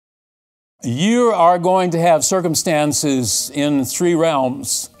You are going to have circumstances in three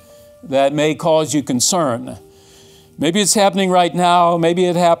realms that may cause you concern. Maybe it's happening right now. Maybe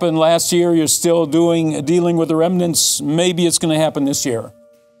it happened last year. You're still dealing with the remnants. Maybe it's going to happen this year.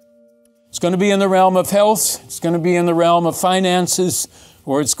 It's going to be in the realm of health. It's going to be in the realm of finances,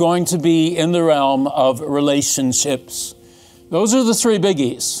 or it's going to be in the realm of relationships. Those are the three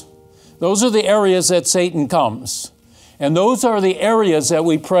biggies. Those are the areas that Satan comes. And those are the areas that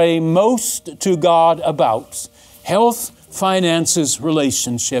we pray most to God about. Health, finances,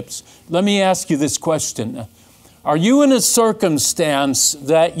 relationships. Let me ask you this question. Are you in a circumstance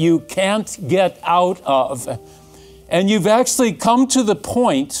that you can't get out of? And you've actually come to the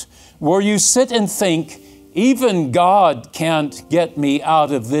point where you sit and think, even God can't get me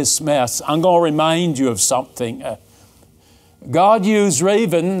out of this mess. I'm going to remind you of something. God used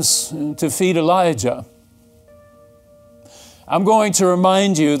ravens to feed Elijah. I'm going to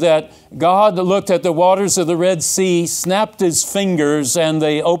remind you that God looked at the waters of the Red Sea, snapped his fingers, and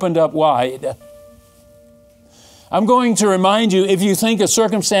they opened up wide. I'm going to remind you, if you think a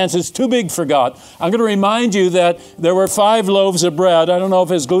circumstance is too big for God, I'm going to remind you that there were 5 loaves of bread. I don't know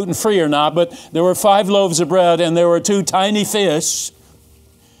if it's gluten-free or not, but there were 5 loaves of bread and there were 2 tiny fish.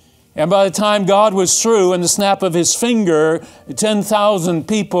 And by the time God was through, in the snap of his finger, 10,000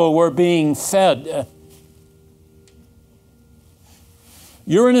 people were being fed.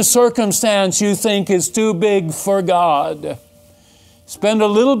 You're in a circumstance you think is too big for God. Spend a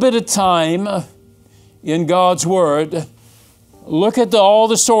little bit of time in God's Word. Look at all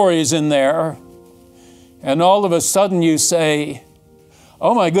the stories in there. And all of a sudden you say,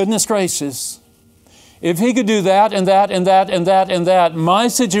 oh my goodness gracious, if he could do that and that and that and that and that, my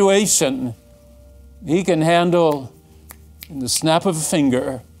situation, he can handle in the snap of a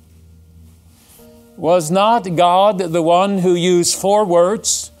finger. Was not God the one who used 4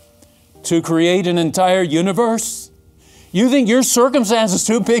 words to create an entire universe? You think your circumstance is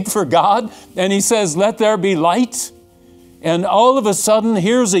too big for God? And he says, let there be light. And all of a sudden,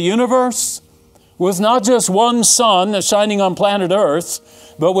 here's a universe with not just one sun shining on planet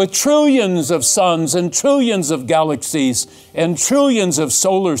Earth, but with trillions of suns and trillions of galaxies and trillions of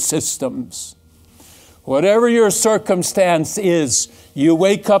solar systems. Whatever your circumstance is, you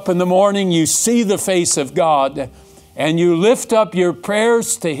wake up in the morning, you see the face of God, and you lift up your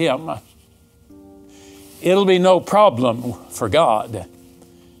prayers to him. It'll be no problem for God,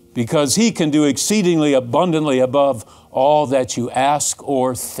 because he can do exceedingly abundantly above all that you ask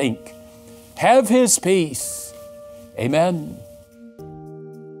or think. Have his peace. Amen.